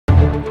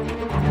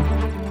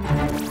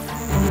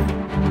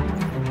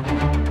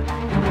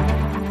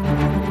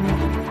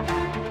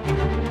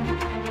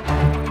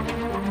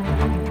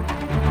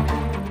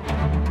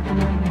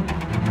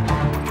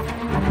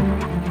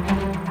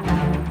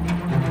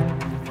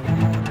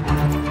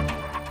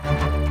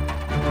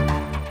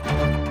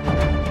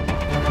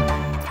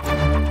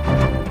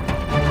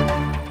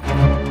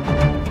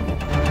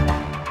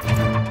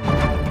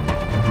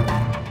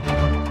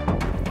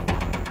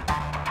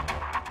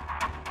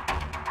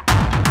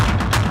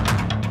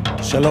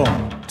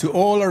Shalom. To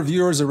all our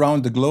viewers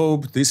around the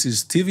globe, this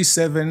is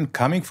TV7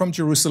 coming from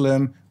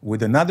Jerusalem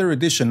with another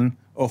edition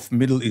of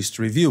Middle East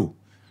Review.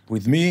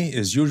 With me,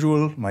 as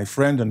usual, my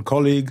friend and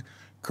colleague,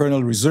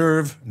 Colonel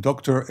Reserve,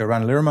 Dr.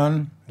 Eran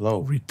Lerman.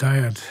 Hello.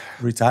 Retired.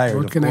 Retired,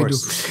 what of can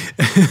course.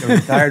 I do?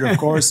 Retired, of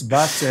course,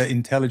 but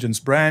intelligence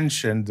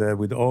branch and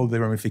with all the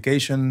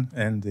ramification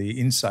and the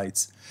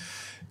insights.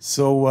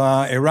 So,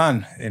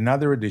 Iran,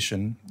 another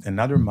edition,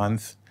 another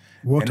month.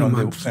 What a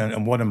month.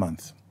 And what a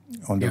month.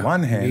 On the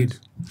one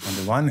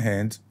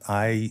hand,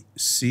 I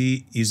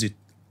see,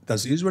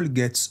 does Israel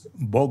get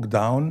bogged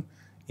down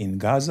in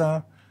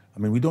Gaza? I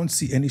mean, we don't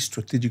see any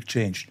strategic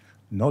change,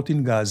 not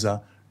in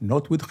Gaza,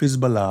 not with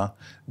Hezbollah.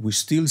 We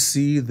still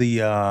see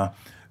the,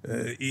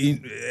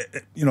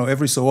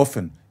 every so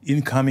often,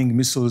 incoming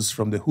missiles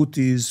from the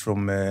Houthis,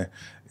 from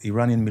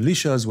Iranian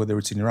militias, whether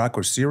it's in Iraq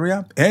or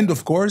Syria. And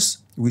of course,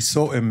 we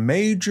saw a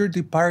major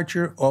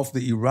departure of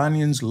the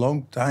Iranians'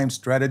 long-time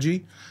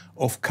strategy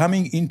of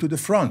coming into the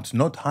front,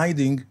 not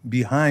hiding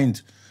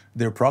behind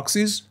their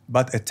proxies,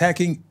 but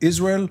attacking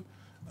Israel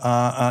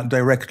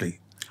directly.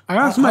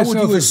 How would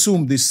you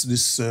assume this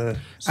situation?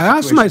 I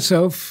asked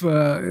myself,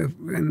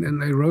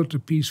 and I wrote a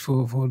piece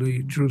for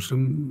the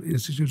Jerusalem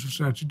Institute of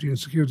Strategy and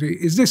Security,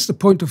 is this the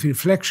point of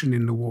inflection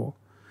in the war?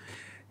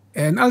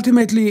 And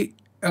ultimately,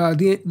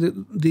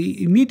 the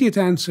immediate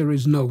answer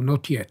is no,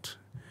 not yet.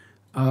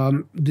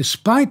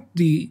 Despite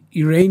the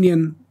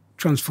Iranian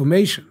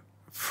transformation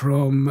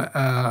from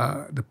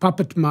the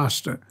puppet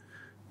master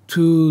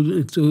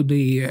to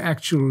the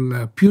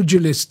actual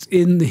pugilist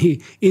in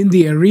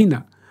the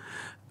arena,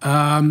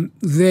 the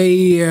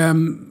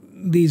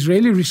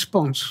Israeli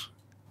response,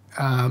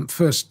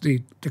 first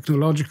the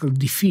technological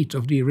defeat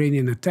of the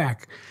Iranian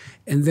attack,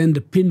 and then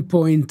the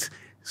pinpoint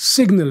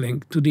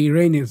signaling to the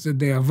Iranians that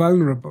they are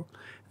vulnerable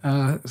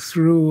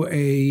through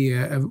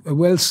a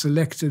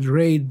well-selected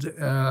raid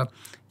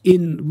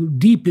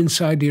deep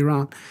inside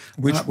Iran.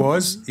 Which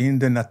was in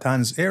the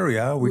Natanz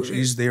area, which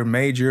is their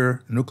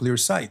major nuclear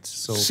site.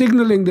 So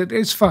signaling that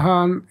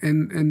Isfahan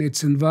and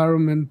its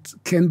environment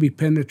can be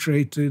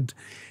penetrated,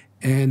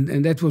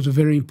 and that was a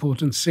very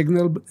important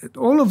signal. But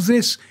all of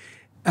this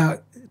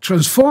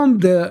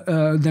transformed the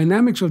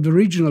dynamics of the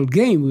regional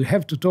game. We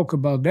have to talk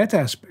about that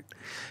aspect.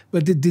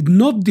 But it did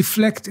not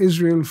deflect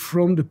Israel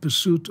from the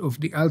pursuit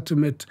of the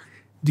ultimate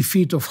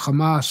defeat of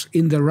Hamas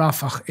in the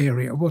Rafah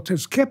area. What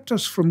has kept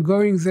us from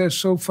going there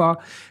so far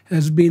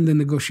has been the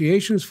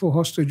negotiations for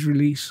hostage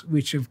release,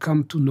 which have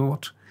come to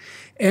naught,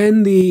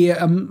 and the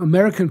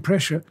American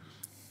pressure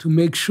to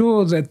make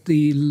sure that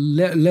the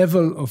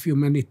level of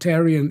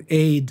humanitarian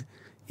aid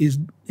is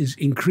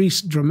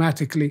increased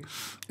dramatically,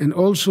 and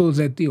also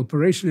that the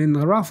operation in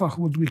Rafah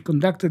would be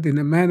conducted in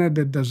a manner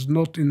that does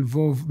not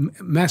involve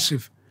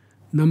massive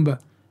number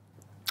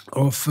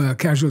of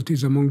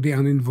casualties among the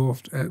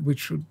uninvolved,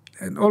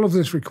 and all of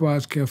this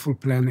requires careful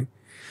planning.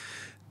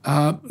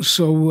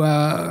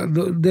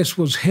 This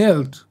was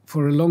held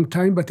for a long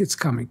time, but it's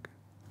coming.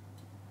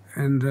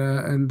 And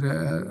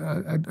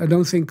I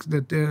don't think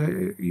that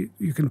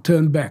you can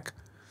turn back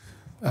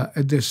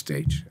at this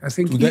stage. I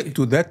think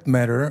to that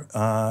matter,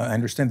 I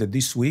understand that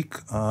this week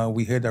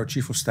we had our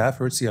Chief of Staff,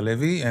 Herzi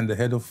Halevi, and the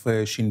head of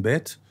Shin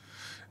Bet,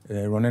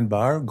 Ronen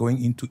Bar,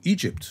 going into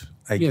Egypt,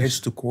 I guess,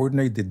 to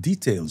coordinate the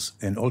details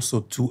and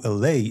also to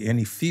allay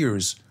any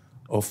fears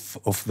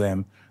of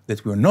them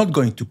that we're not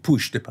going to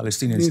push the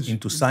Palestinians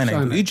into Sinai,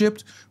 into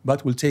Egypt,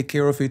 but we'll take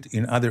care of it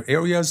in other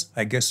areas,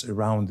 I guess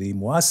around the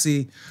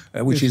Muasi,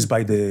 which is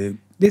by the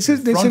This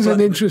is an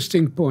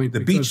interesting point.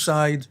 The beach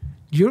side.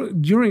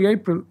 During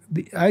April,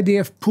 the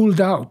IDF pulled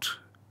out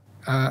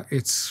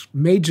its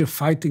major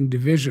fighting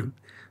division,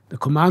 the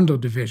Commando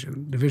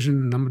Division,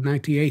 Division number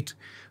 98,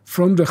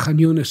 from the Khan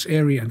Yunis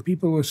area. And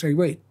people will say,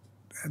 wait,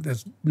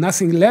 there's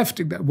nothing left.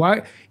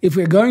 Why, if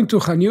we're going to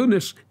Khan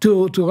Yunis,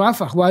 to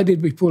Rafah, why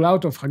did we pull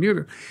out of Khan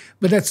Yunis?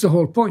 But that's the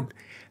whole point.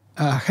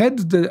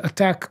 Had the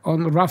attack on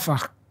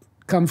Rafah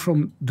come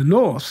from the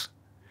north,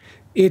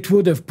 it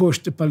would have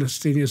pushed the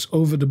Palestinians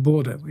over the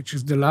border, which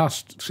is the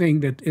last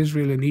thing that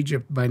Israel and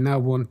Egypt by now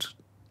want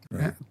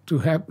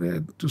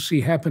to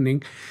see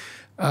happening,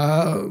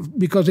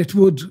 because it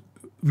would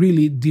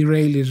really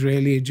derail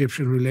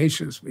Israeli-Egyptian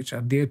relations, which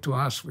are dear to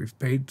us. We've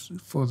paid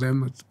for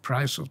them at the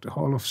price of the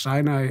whole of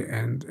Sinai,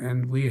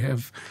 and we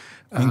have,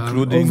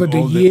 including over the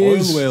all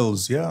years, the oil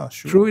wells, yeah,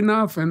 sure. True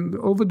enough, and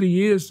over the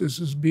years, this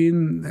has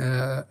been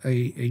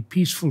a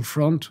peaceful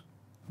front,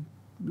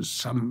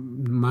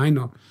 some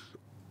minor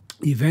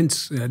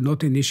events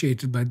not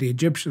initiated by the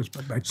Egyptians,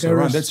 but by terrorists. So,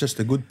 Ron, that's just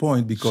a good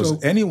point,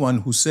 because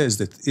anyone who says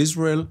that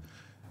Israel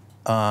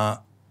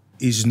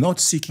is not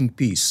seeking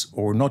peace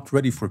or not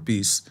ready for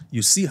peace,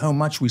 you see how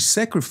much we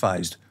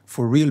sacrificed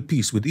for real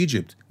peace with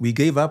Egypt. We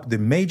gave up the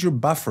major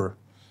buffer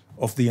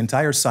of the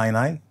entire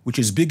Sinai, which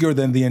is bigger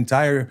than the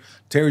entire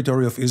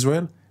territory of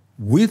Israel,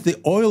 with the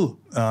oil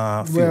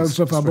wells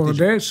of Abu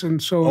Ghais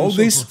and so on. All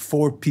this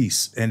for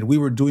peace. And we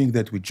were doing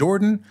that with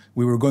Jordan.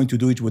 We were going to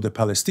do it with the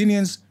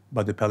Palestinians,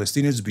 but the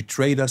Palestinians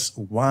betrayed us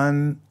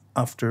one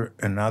after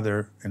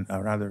another and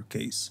another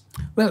case?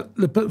 Well,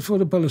 for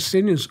the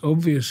Palestinians,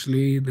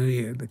 obviously,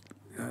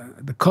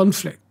 the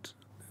conflict,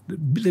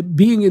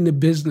 being in the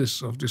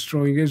business of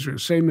destroying Israel,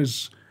 same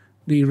as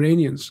the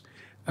Iranians,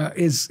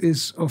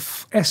 is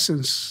of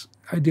essence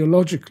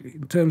ideologically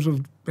in terms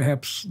of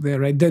perhaps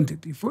their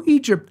identity. For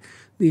Egypt,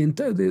 the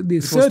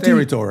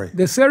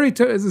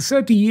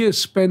 30 years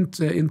spent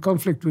in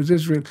conflict with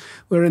Israel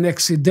were an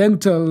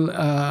accidental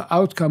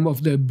outcome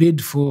of their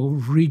bid for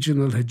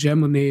regional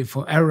hegemony,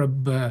 for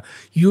Arab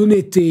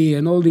unity,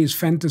 and all these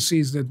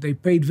fantasies that they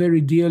paid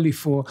very dearly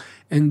for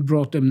and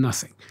brought them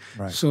nothing.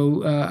 Right.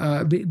 So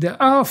there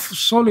are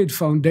solid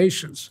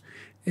foundations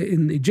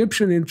in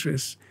Egyptian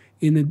interests,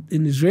 in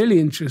Israeli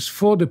interests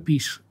for the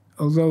peace,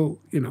 although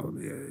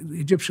the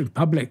Egyptian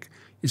public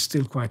is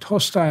still quite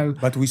hostile,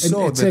 but we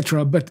saw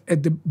etc. But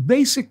at the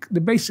basic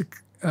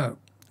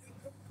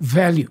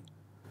value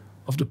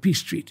of the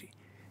peace treaty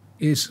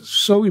is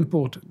so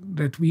important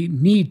that we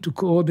need to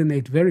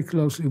coordinate very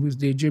closely with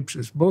the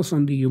Egyptians, both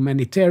on the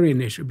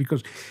humanitarian issue,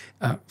 because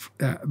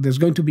there's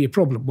going to be a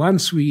problem.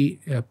 Once we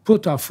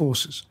put our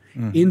forces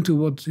into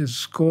what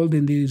is called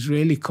in the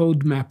Israeli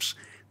code maps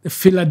the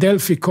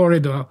Philadelphia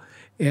corridor,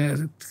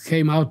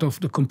 came out of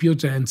the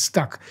computer and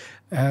stuck.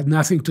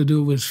 Nothing to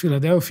do with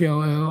Philadelphia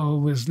or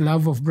with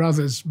love of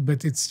brothers,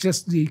 but it's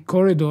just the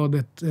corridor of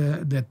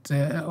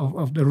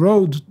the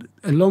road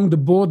along the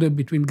border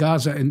between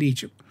Gaza and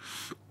Egypt.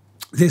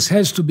 This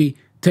has to be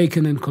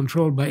taken and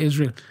controlled by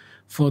Israel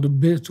for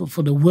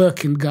the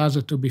work in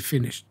Gaza to be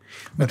finished.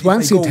 But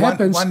once it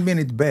happens, 1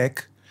 minute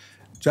back,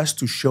 just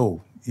to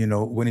show,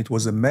 when it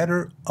was a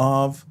matter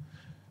of,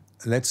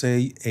 let's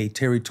say, a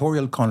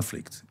territorial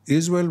conflict,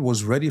 Israel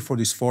was ready for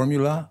this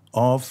formula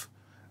of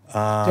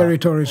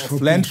territories for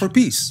land peace. For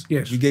peace.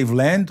 Yes. We gave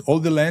land, all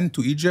the land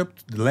to Egypt,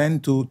 the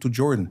land to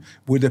Jordan.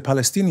 With the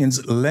Palestinians,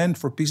 land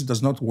for peace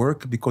does not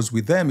work because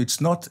with them, it's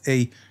not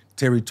a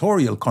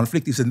territorial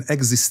conflict, it's an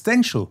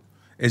existential.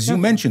 As you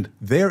mentioned,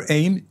 their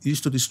aim is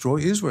to destroy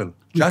Israel,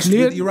 just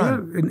with Iran.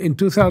 In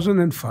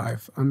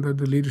 2005, under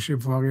the leadership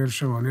of Ariel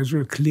Sharon,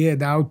 Israel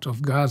cleared out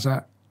of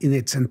Gaza in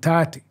its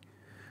entirety.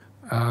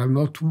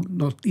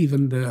 Not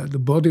even the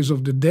bodies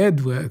of the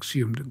dead were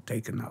exhumed and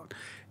taken out.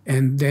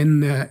 And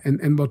then,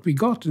 and what we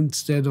got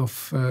instead of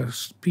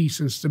peace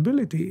and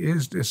stability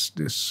is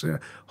this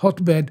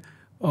hotbed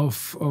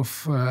of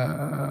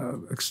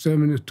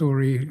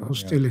exterminatory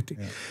hostility.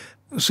 Yeah.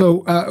 So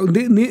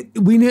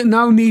we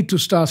now need to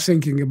start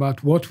thinking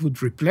about what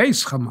would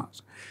replace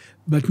Hamas.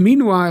 But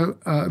meanwhile,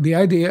 the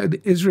idea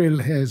that Israel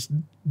has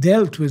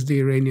dealt with the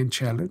Iranian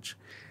challenge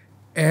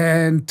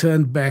and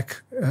turned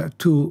back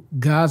to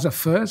Gaza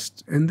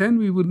first, and then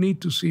we would need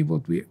to see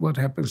what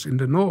happens in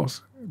the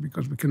north,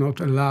 because we cannot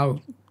allow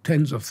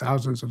tens of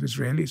thousands of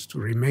Israelis to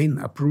remain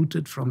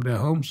uprooted from their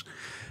homes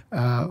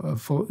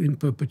in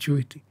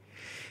perpetuity.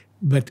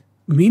 But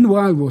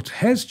meanwhile, what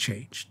has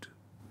changed,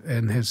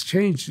 and has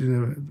changed in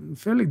a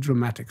fairly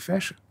dramatic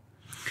fashion,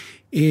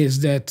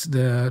 is that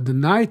the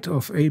night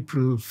of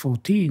April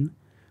 14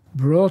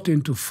 brought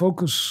into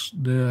focus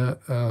the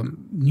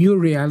new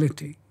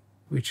reality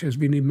which has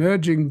been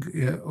emerging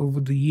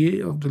over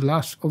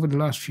the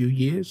last few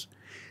years,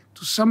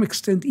 to some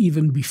extent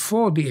even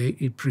before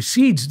it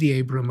precedes the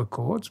Abraham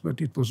Accords, but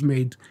it was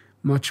made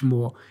much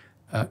more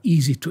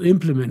easy to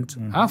implement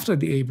after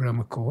the Abraham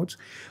Accords,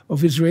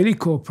 of Israeli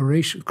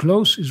cooperation,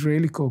 close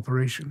Israeli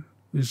cooperation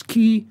with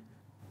key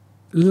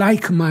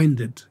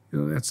like-minded,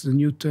 that's the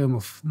new term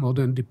of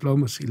modern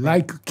diplomacy,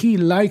 key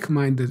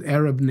like-minded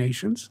Arab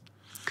nations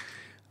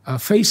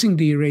facing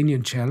the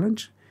Iranian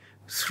challenge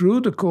through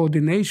the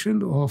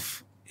coordination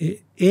of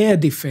air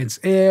defense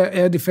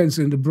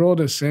in the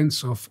broader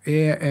sense of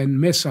air and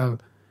missile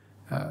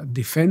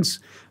defense.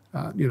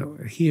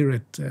 Here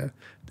at the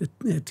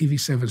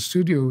TV7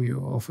 studio, you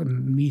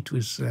often meet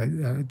with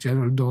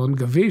General Doron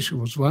Gavish, who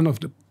was one of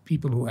the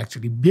people who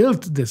actually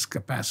built this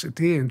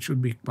capacity and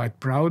should be quite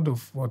proud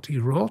of what he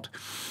wrote.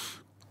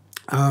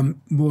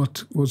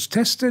 What was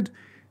tested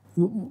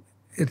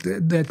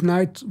that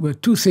night were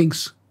two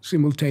things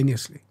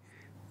simultaneously.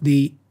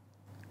 The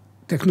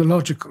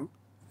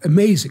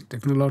amazing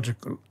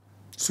technological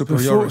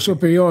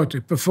superiority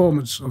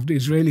performance of the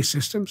Israeli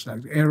systems,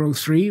 like the Arrow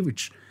 3,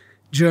 which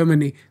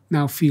Germany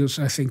now feels,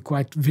 I think,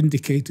 quite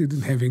vindicated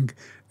in having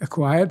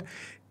acquired,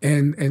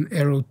 and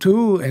Arrow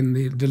 2, and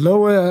the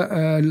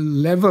lower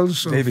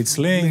levels of David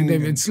Sling, and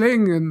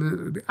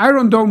the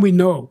Iron Dome we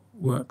know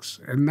works,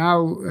 and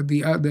now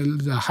the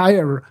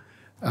higher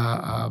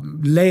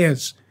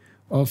layers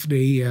of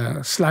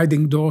the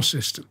sliding door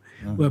system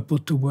were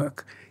put to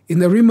work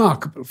in a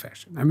remarkable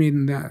fashion. I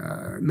mean,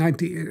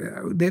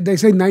 they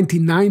say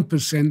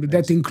 99%, but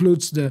that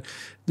includes the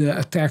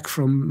attack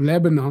from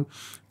Lebanon.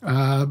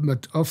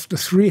 But of the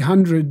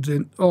 300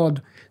 and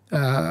odd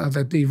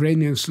that the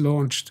Iranians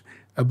launched,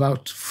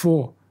 about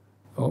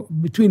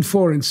between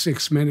 4 and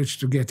 6 managed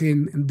to get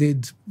in and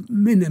did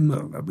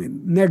minimal,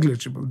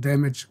 negligible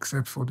damage,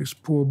 except for this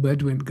poor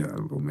Bedouin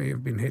girl who may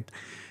have been hit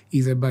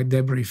either by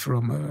debris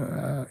from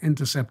an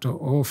interceptor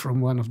or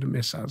from one of the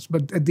missiles.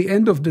 But at the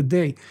end of the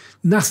day,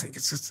 nothing.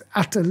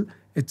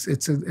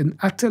 It's an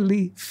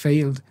utterly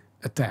failed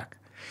attack.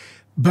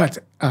 But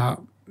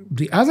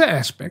the other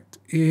aspect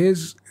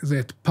is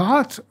that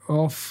part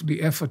of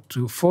the effort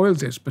to foil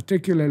this,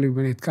 particularly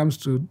when it comes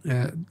to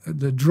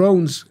the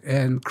drones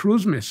and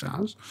cruise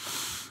missiles,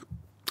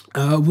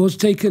 was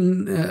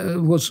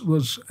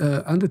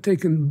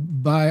undertaken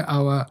by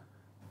our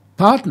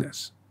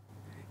partners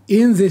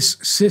in this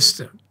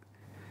system,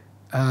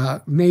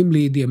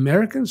 namely the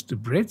Americans, the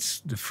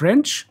Brits, the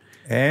French,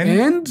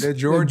 and the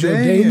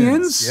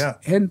Jordanians,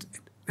 and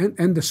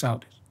the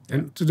Saudis.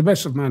 And to the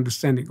best of my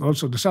understanding,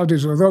 also the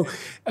Saudis, although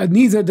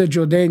neither the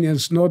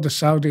Jordanians nor the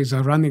Saudis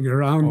are running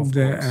around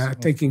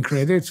taking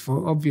credits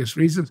for obvious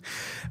reasons,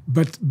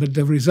 but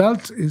the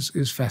result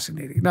is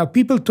fascinating. Now,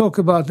 people talk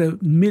about the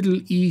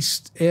Middle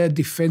East Air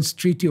Defense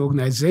Treaty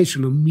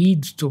Organization, or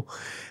MEADS,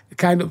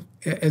 kind of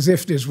as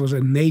if this was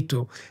a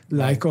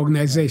NATO-like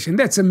organization.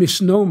 That's a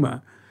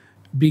misnomer,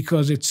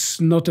 because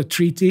it's not a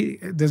treaty.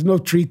 There's no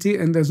treaty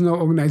and there's no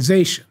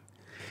organization.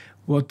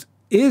 What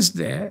is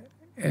there,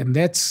 and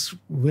that's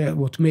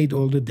what made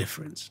all the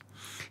difference,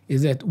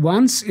 is that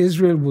once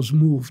Israel was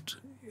moved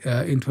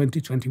in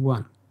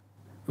 2021, it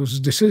was a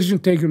decision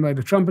taken by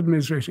the Trump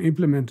administration,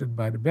 implemented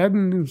by the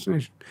Biden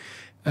administration.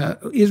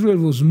 Israel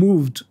was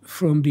moved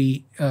from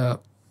the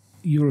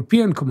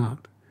European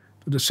Command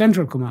to the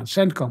Central Command,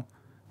 CENTCOM,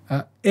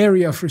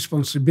 area of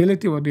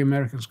responsibility, what the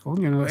Americans call,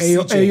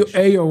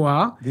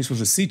 AOR. This was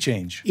a sea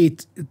change.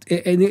 It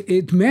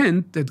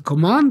meant that the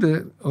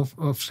commander of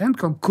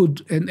CENTCOM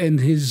could, and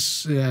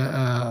his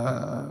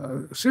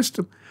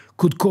system,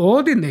 could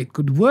coordinate,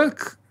 could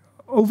work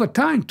over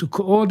time to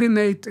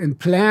coordinate and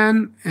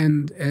plan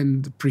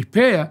and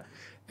prepare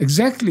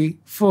exactly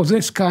for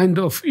this kind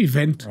of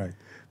event, right,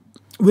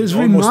 with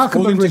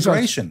remarkable full results.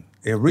 integration,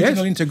 a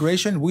regional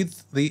integration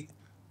with the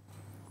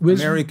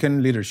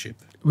American leadership.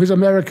 With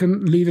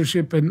American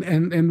leadership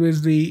and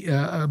with the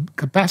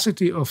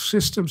capacity of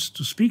systems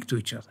to speak to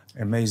each other.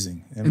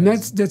 Amazing. And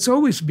that's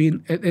always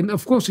been, and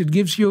of course it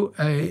gives you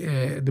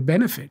the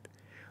benefit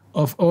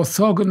of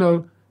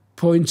orthogonal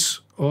points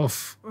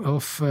of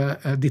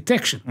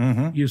detection.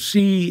 Mm-hmm. You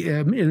see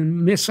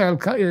incoming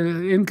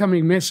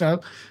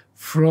missile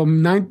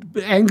from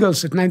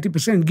angles at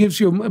 90%,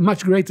 gives you a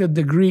much greater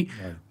degree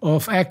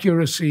of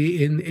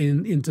accuracy in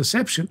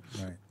interception.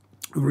 Right.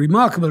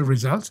 Remarkable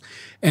results,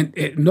 and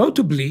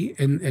notably,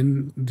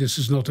 and this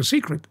is not a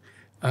secret,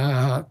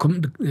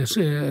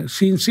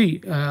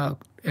 CNC,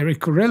 Eric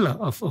Corella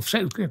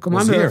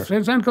commander of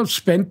CENTCOM,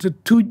 spent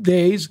 2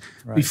 days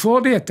before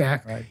the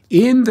attack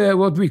in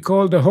what we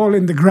call the hole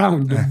in the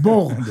ground, the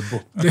bore,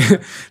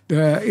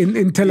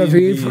 in Tel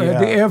Aviv,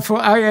 the Air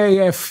Force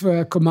IAF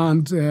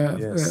command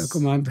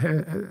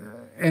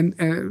and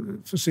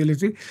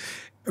facility.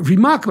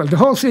 Remarkable, the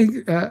whole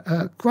thing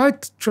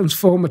quite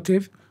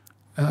transformative.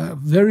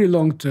 Very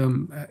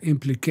long-term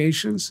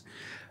implications.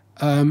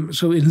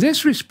 So in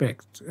this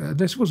respect,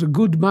 this was a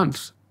good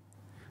month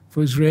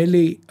for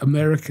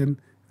Israeli-American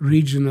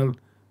regional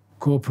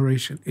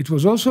cooperation. It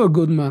was also a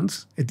good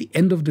month at the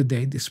end of the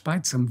day,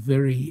 despite some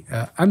very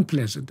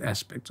unpleasant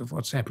aspects of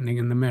what's happening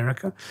in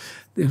America.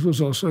 It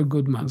was also a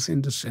good month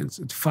in the sense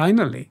that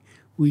finally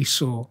we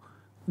saw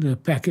the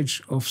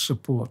package of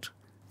support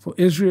for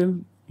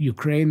Israel,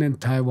 Ukraine, and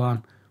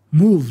Taiwan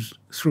moved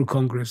through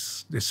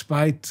Congress,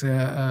 despite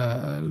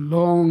a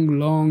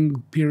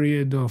long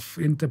period of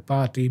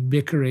inter-party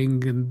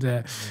bickering, and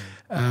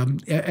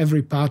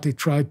every party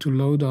tried to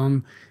load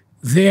on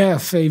their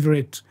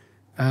favorite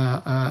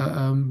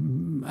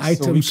items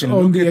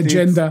on the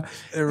agenda.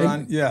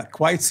 Eran,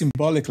 quite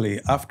symbolically,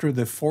 after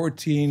the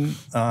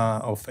 14th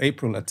of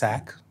April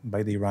attack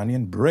by the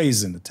Iranian,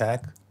 brazen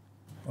attack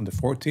on the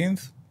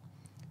 14th,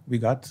 we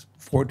got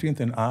 $14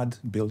 and odd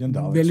billion.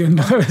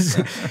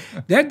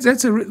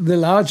 That's the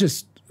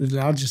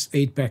largest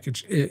aid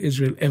package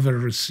Israel ever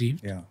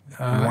received.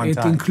 It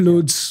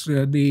includes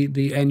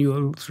the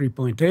annual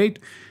 3.8,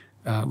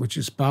 which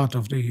is part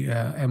of the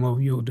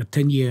MOU, the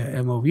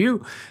 10-year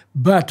MOU,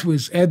 but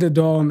was added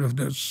on of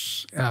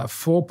those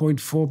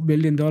 $4.4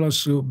 billion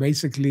to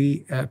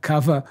basically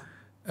cover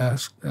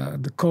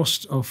the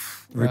cost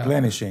of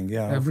replenishing,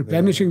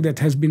 that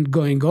has been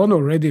going on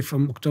already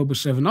from October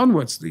 7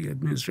 onwards. The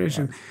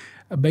administration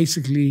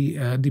basically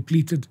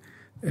depleted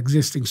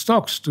existing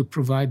stocks to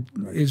provide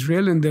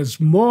Israel, and there's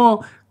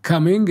more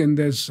coming, and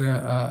there's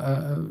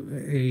a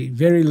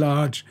very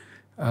large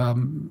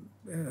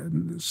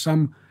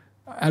sum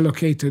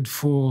allocated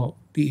for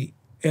the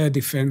air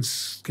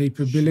defense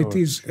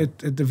capabilities at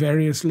the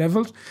various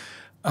levels.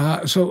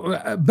 So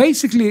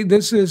basically,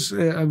 this is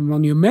a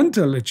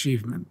monumental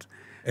achievement.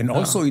 And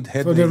also it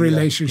had for the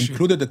relationship.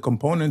 Included a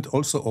component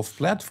also of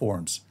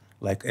platforms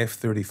like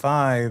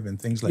F-35 and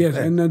things like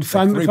that. And then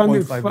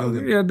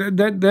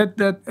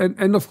 $3.5 billion.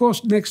 And of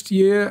course, next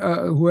year,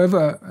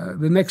 whoever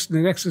the next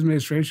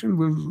administration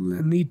will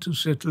need to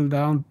settle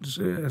down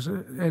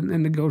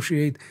and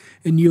negotiate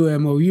a new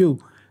MOU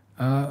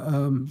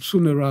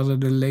sooner rather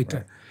than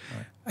later.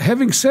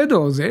 having said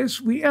all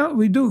this,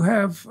 we do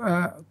have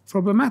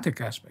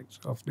problematic aspects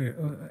of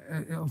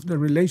the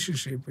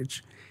relationship,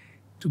 which,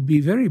 to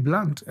be very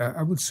blunt,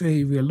 I would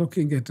say we are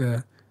looking at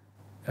a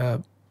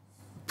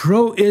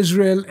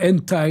pro-Israel,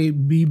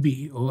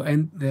 anti-Bibi, or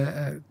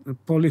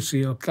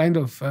policy, or kind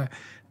of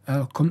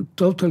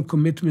total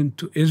commitment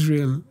to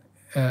Israel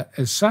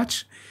as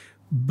such,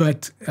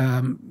 but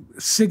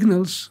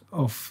signals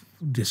of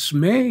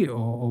dismay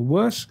or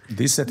worse,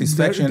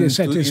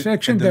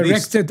 dissatisfaction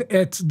directed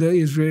at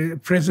the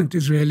present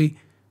Israeli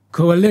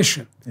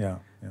coalition. Yeah.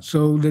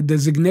 So the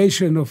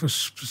designation of a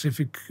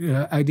specific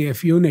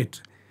IDF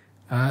unit,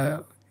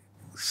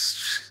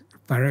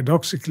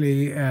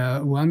 paradoxically,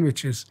 one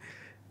which is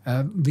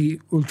the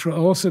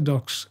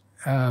ultra-Orthodox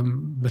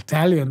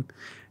battalion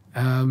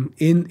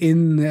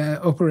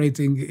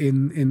operating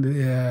in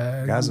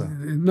Gaza.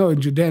 No,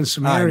 in Judea and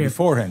Samaria.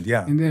 Beforehand,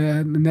 yeah. In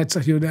the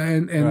Netzach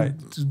Yehuda, and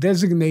right. To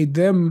designate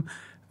them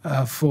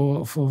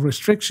for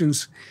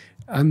restrictions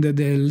under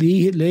the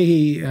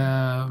Lehi.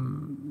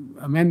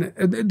 I mean,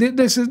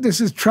 this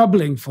is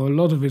troubling for a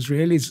lot of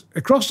Israelis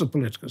across the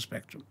political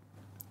spectrum,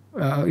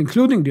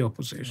 including the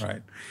opposition.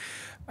 Right.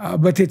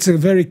 But it's a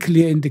very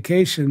clear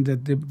indication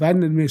that the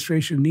Biden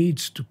administration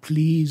needs to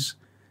please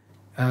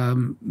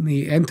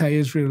the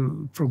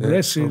anti-Israel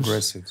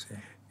progressives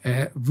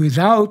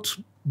without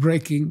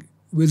breaking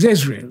with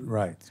Israel.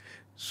 Right.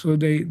 So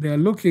they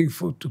are looking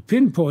to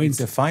pinpoint.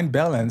 It's a fine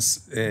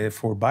balance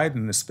for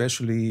Biden,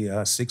 especially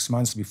 6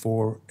 months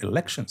before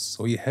elections.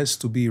 So he has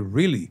to be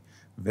really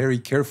very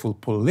careful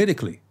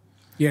politically.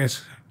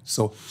 Yes.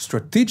 So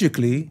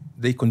strategically,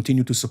 they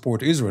continue to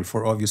support Israel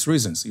for obvious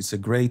reasons. It's a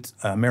great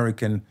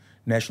American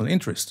national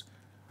interest.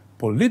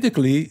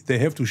 Politically, they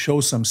have to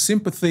show some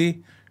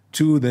sympathy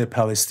to the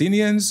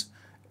Palestinians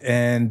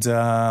and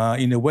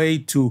in a way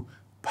to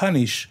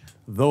punish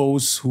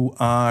those who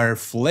are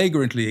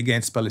flagrantly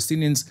against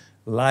Palestinians,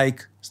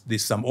 like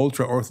some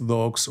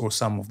ultra-Orthodox or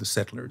some of the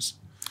settlers.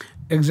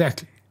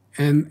 Exactly.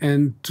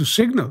 And to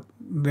signal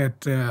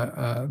that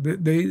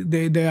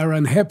they are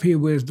unhappy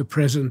with the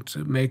present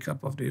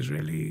makeup of the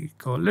Israeli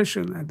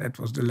coalition, and that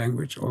was the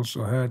language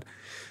also heard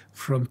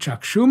from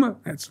Chuck Schumer.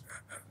 That's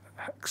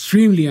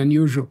extremely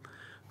unusual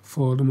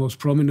for the most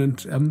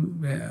prominent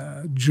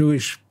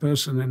Jewish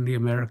person in the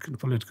American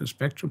political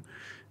spectrum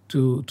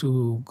to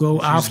go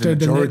She's after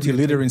the majority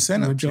leader in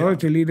Senate.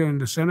 Majority leader in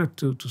the Senate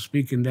to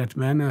speak in that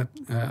manner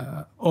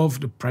of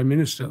the Prime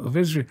Minister of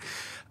Israel.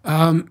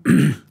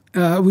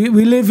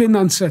 We live in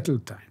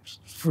unsettled times,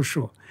 for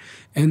sure.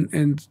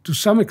 And to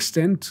some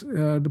extent,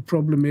 the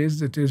problem is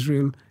that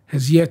Israel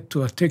has yet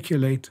to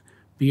articulate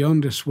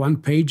beyond this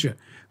one-pager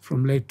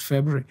from late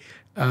February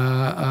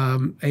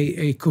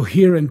a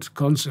coherent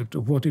concept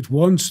of what it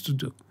wants to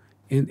do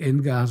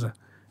in Gaza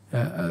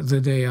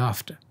the day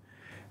after.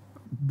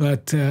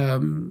 But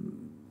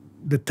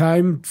the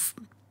time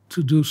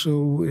to do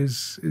so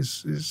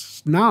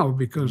is now,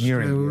 because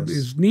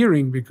is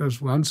nearing,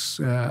 because once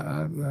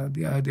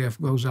the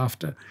IDF goes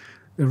after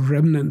the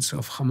remnants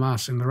of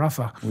Hamas in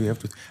Rafah. We have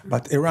to.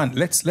 But Eran,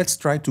 let's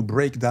try to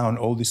break down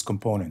all these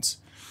components.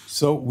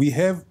 So we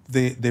have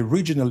the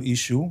regional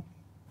issue,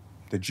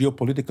 the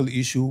geopolitical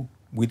issue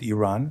with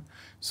Iran.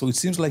 So it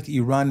seems like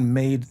Iran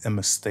made a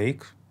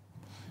mistake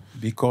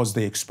because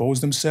they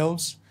exposed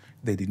themselves.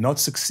 They did not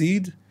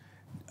succeed.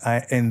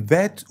 And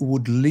that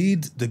would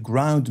lead the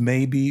ground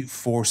maybe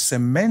for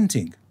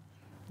cementing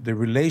the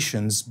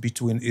relations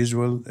between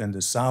Israel and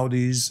the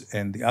Saudis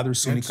and the other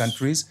Sunni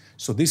countries.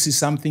 So this is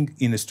something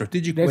in a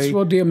strategic way. That's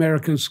what the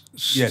Americans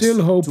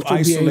still hope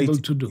to be able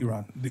to do.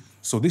 Iran.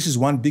 So this is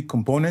one big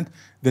component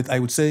that I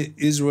would say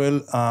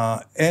Israel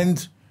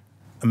and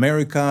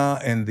America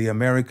and the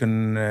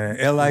American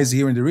allies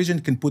here in the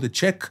region can put a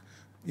check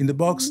in the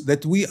box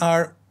that we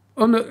are.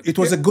 It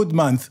was a good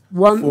month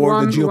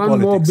for the geopolitics. One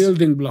more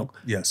building block.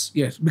 Yes.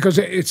 Yes, because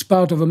it's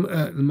part of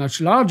a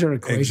much larger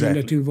equation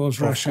that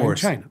involves Russia and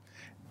China.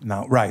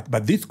 Now, right,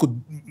 but this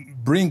could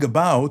bring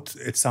about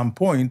at some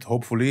point,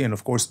 hopefully, and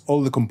of course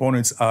all the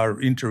components are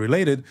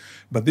interrelated,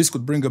 but this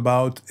could bring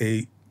about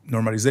a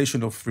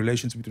normalization of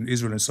relations between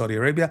Israel and Saudi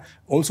Arabia,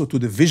 also to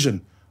the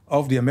vision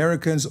of the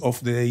Americans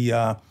of the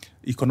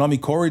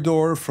economic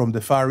corridor from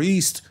the Far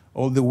East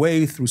all the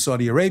way through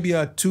Saudi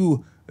Arabia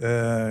to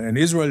and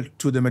Israel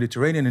to the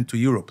Mediterranean and to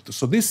Europe.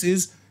 So this is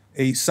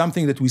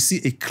something that we see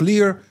a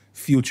clear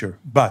future.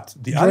 But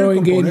the other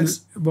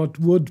components, what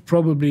would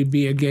probably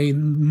be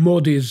again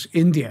Modi's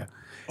India.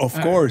 Of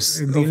course.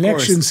 The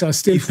elections are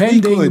still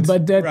pending,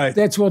 but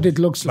that's what it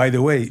looks like. By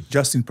the way,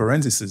 just in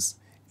parentheses,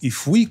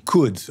 if we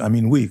could, I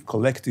mean we,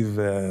 collective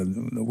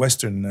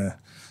Western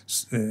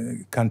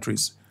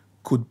countries,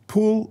 could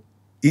pull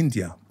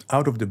India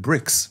out of the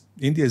BRICS,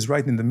 India is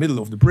right in the middle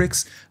of the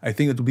BRICS, I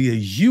think it would be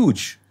a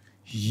huge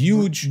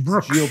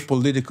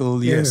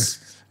geopolitical,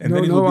 yes. And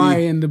no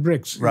eye in the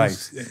BRICS. Right,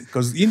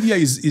 because India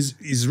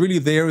is really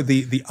there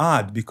the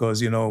odd,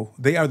 because, you know,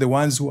 they are the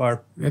ones who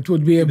are. That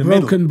would be a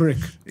broken brick.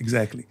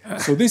 Exactly.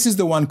 So this is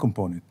the one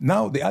component.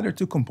 Now, the other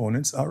two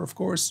components are, of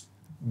course,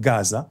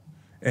 Gaza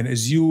And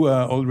as you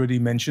already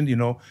mentioned,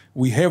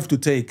 we have to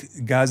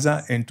take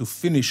Gaza and to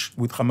finish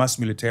with Hamas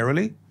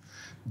militarily.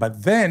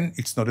 But then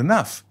it's not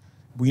enough.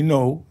 We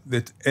know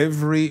that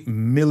every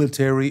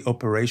military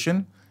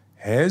operation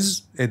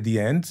has, at the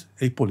end,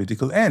 a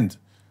political end,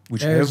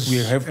 which we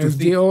have to as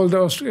think. The old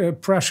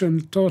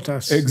Prussian taught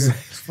us,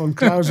 Exactly. Von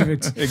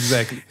Clausewitz.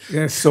 Exactly.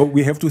 Yes. So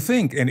we have to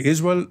think, and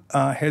Israel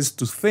has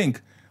to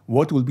think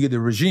what will be the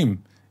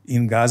regime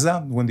in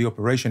Gaza when the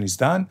operation is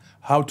done,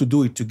 how to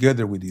do it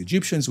together with the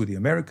Egyptians, with the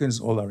Americans,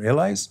 all our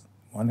allies,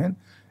 on one hand.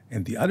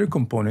 And the other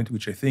component,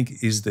 which I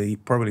think is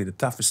probably the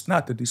toughest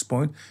nut at this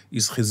point,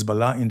 is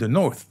Hezbollah in the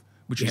north,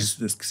 which is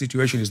the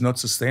situation is not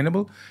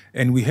sustainable.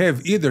 And we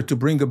have either to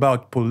bring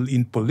about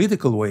in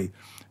political way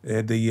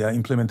the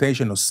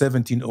implementation of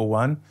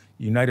 1701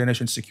 United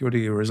Nations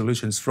Security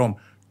Resolutions from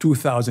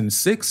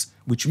 2006,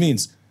 which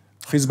means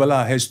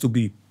Hezbollah has to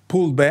be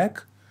pulled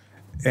back.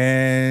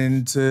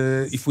 And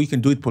if we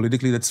can do it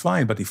politically, that's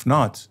fine. But if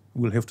not,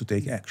 we'll have to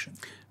take action.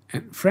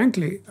 And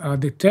frankly, our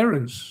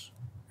deterrence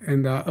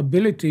and our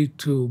ability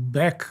to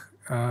back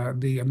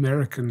the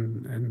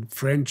American and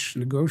French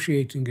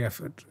negotiating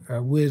effort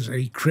with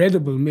a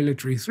credible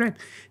military threat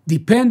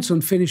depends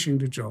on finishing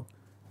the job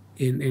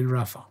in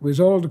Rafah, with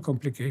all the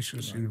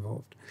complications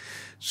involved.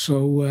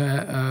 So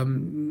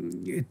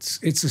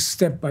it's a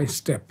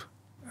step-by-step.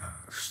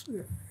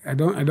 I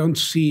don't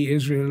see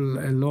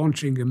Israel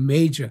launching a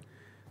major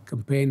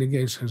campaign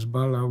against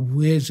Hezbollah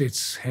with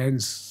its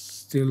hands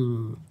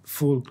still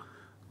full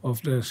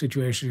of the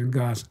situation in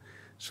Gaza.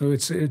 So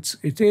it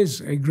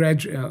is a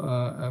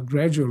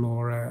gradual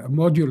or a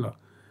modular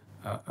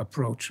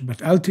approach.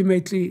 But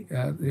ultimately,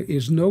 there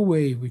is no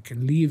way we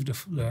can leave the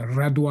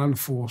Radwan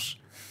force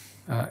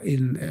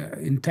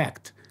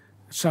intact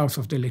south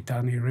of the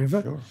Litani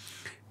River. Sure.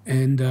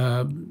 And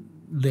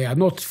they are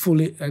not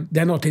fully,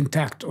 they're not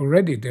intact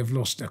already. They've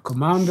lost their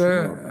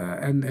commander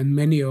and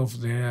many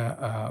of their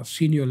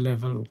senior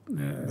level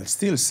but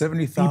still,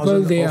 70,000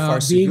 people. They of are our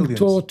being civilians.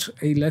 taught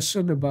a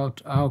lesson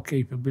about our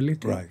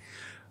capability. Right.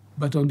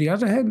 But on the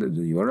other hand,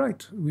 you're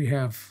right. We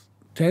have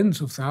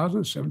tens of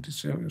thousands,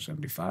 77,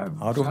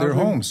 75. Out of their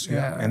homes,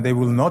 and they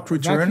will not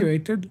return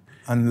evacuated.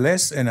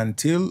 Unless and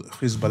until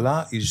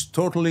Hezbollah is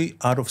totally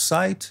out of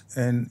sight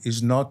and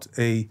is not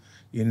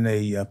in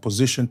a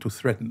position to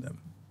threaten them.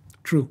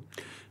 True.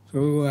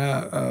 So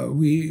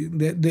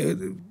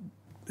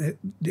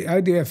the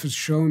IDF has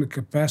shown the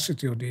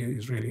capacity of the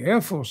Israeli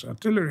Air Force,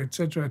 artillery,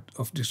 etc.,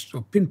 of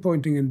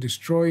pinpointing and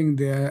destroying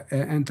their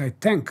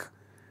anti-tank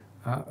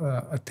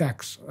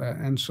attacks,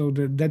 and so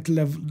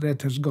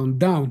that has gone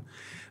down.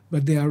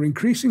 But they are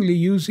increasingly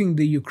using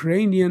the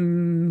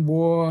Ukrainian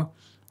war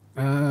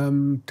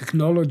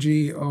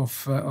technology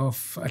of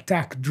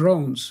attack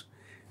drones,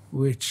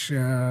 which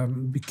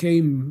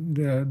became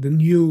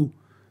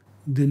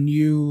the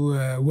new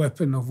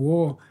weapon of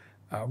war.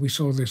 We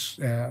saw this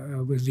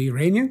with the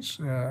Iranians,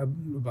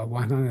 about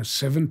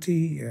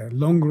 170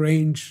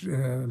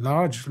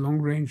 large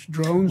long-range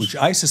drones. Which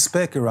I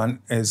suspect, Iran,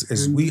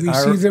 as we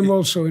see them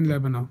also in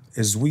Lebanon.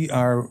 As we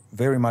are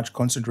very much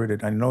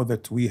concentrated, I know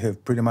that we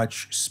have pretty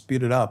much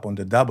speeded up on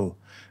the double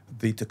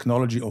the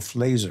technology of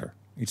laser.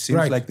 It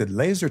seems like the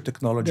laser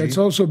technology... That's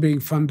also being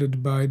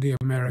funded by the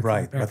American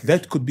Right, package. but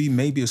that could be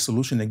maybe a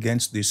solution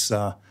against these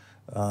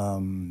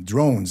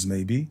drones,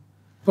 maybe.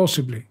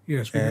 Possibly,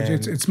 yes,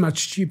 because it's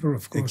much cheaper,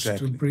 of course,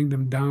 to bring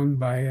them down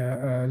by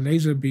a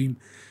laser beam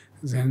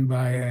than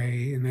by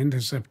an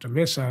interceptor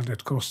missile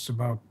that costs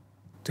about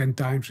 10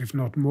 times, if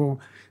not more,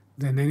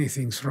 than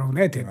anything thrown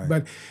at it. Right.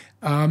 But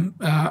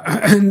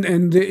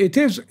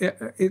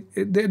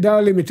there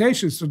are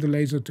limitations to the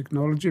laser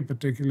technology,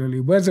 particularly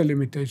weather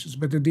limitations.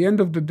 But at the end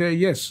of the day,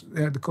 yes,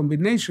 the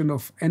combination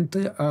of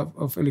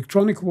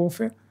electronic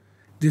warfare,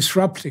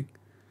 disrupting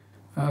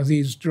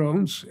these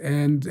drones,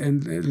 and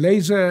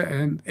laser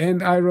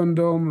and Iron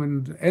Dome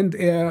and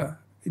air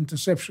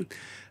interception.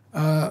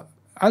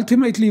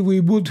 Ultimately, we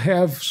would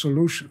have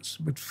solutions,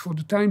 but for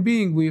the time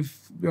being, we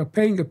are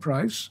paying a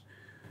price.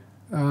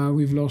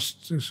 We've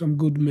lost some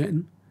good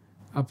men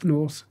up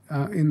north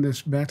in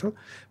this battle,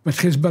 but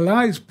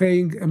Hezbollah is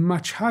paying a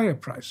much higher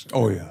price.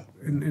 Oh, yeah.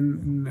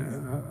 In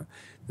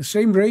the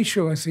same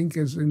ratio, I think,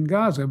 as in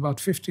Gaza, about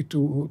 50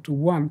 to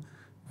 1.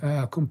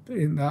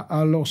 In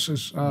our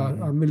losses,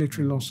 our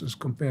military losses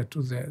compared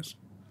to theirs.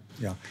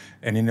 Yeah,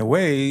 and in a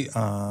way,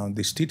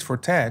 this tit for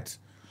tat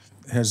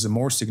has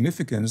more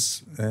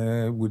significance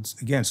with,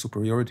 again,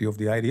 superiority of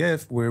the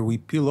IDF, where we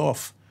peel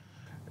off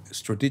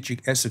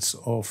strategic assets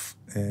of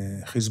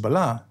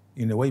Hezbollah,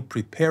 in a way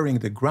preparing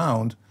the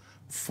ground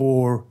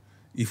for,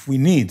 if we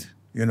need,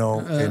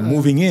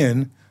 moving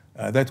in,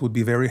 that would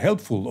be very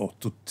helpful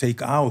to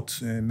take out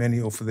many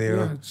of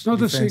their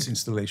defense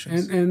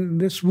installations.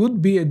 And this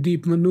would be a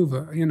deep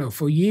maneuver.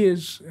 For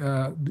years,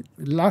 the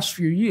last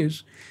few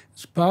years,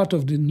 as part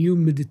of the new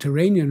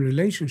Mediterranean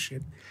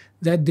relationship,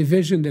 that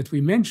division that we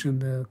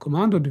mentioned, the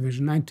Commando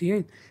Division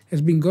 98,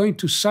 has been going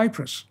to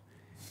Cyprus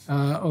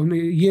on a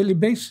yearly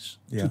basis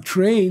to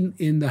train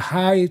in the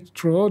high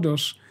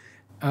Troodos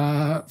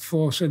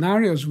for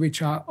scenarios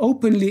which are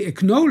openly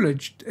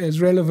acknowledged as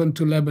relevant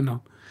to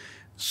Lebanon.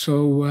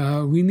 So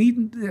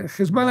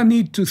Hezbollah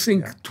need to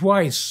think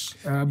twice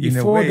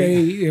before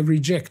they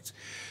reject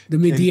the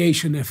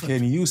mediation effort.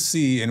 Can you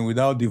see, and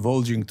without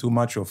divulging too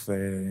much of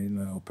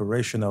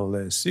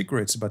operational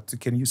secrets, but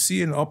can you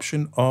see an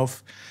option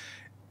of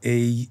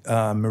a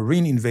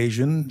marine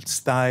invasion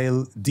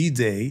style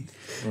D-Day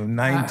in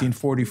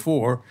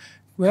 1944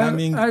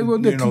 coming,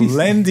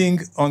 landing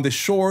on the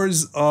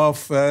shores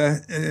of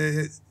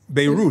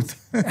Beirut?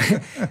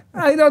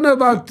 I don't know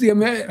about the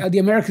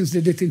Americans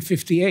did it in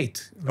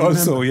 1958.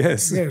 Also,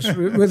 yes. Yes,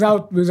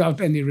 without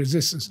any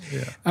resistance.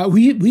 Yeah.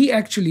 We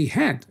actually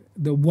had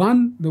the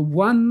one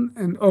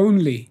and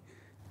only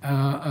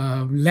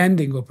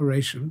landing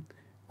operation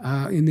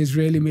in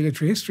Israeli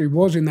military history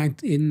was in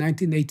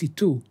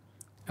 1982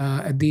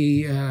 at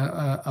the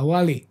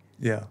Awali.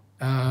 Yeah.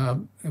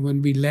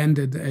 When we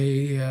landed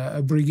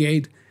a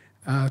brigade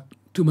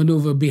to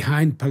maneuver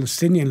behind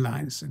Palestinian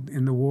lines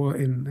in the war,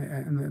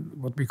 in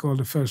what we call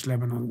the First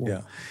Lebanon War.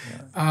 Yeah.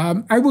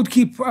 Yeah. I would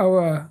keep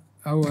our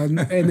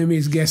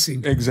enemies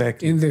guessing.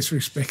 Exactly. In this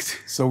respect.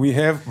 So we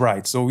have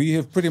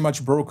pretty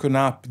much broken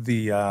up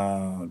the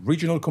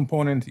regional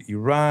component: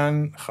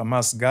 Iran,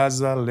 Hamas,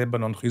 Gaza,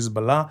 Lebanon,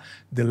 Hezbollah.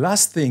 The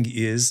last thing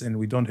is, and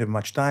we don't have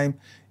much time,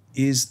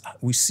 is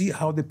we see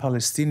how the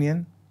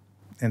Palestinian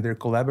and their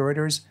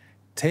collaborators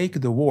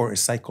take the war, a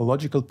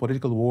psychological,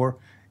 political war,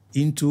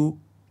 into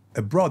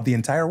abroad, the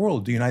entire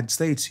world, the United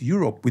States,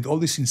 Europe, with all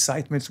these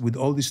incitements, with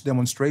all these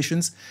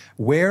demonstrations,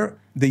 where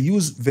they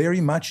use very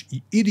much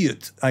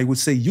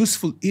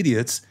useful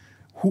idiots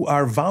who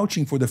are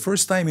vouching for the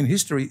first time in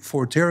history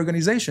for terror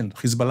organization,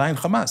 Hezbollah and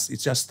Hamas.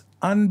 It's just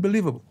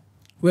unbelievable.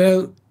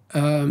 Well,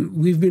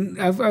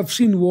 I've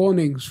seen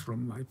warnings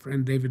from my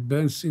friend David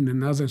Bernstein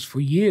and others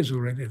for years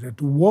already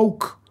that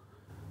woke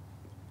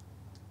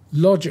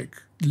logic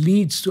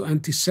leads to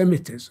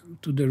anti-Semitism,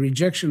 to the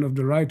rejection of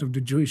the right of the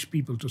Jewish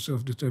people to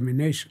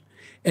self-determination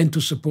and to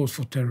support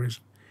for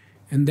terrorism.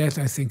 And that,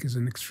 I think, is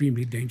an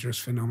extremely dangerous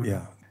phenomenon.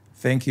 Yeah.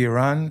 Thank you,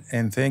 Eran,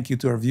 and thank you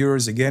to our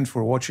viewers again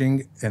for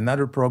watching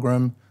another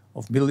program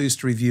of Middle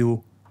East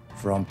Review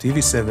from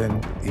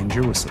TV7 in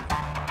Jerusalem.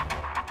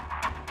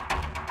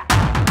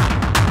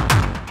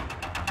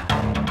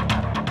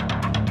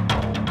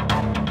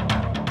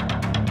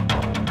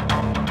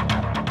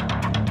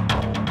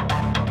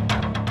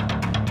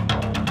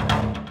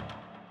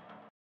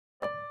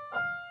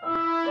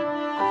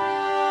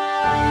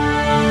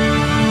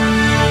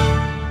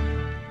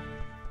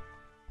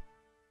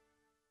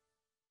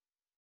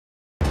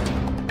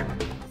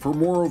 For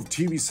more of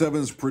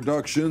TV7's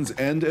productions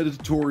and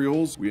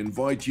editorials, we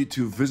invite you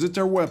to visit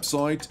our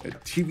website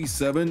at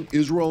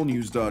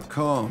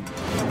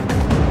TV7israelnews.com.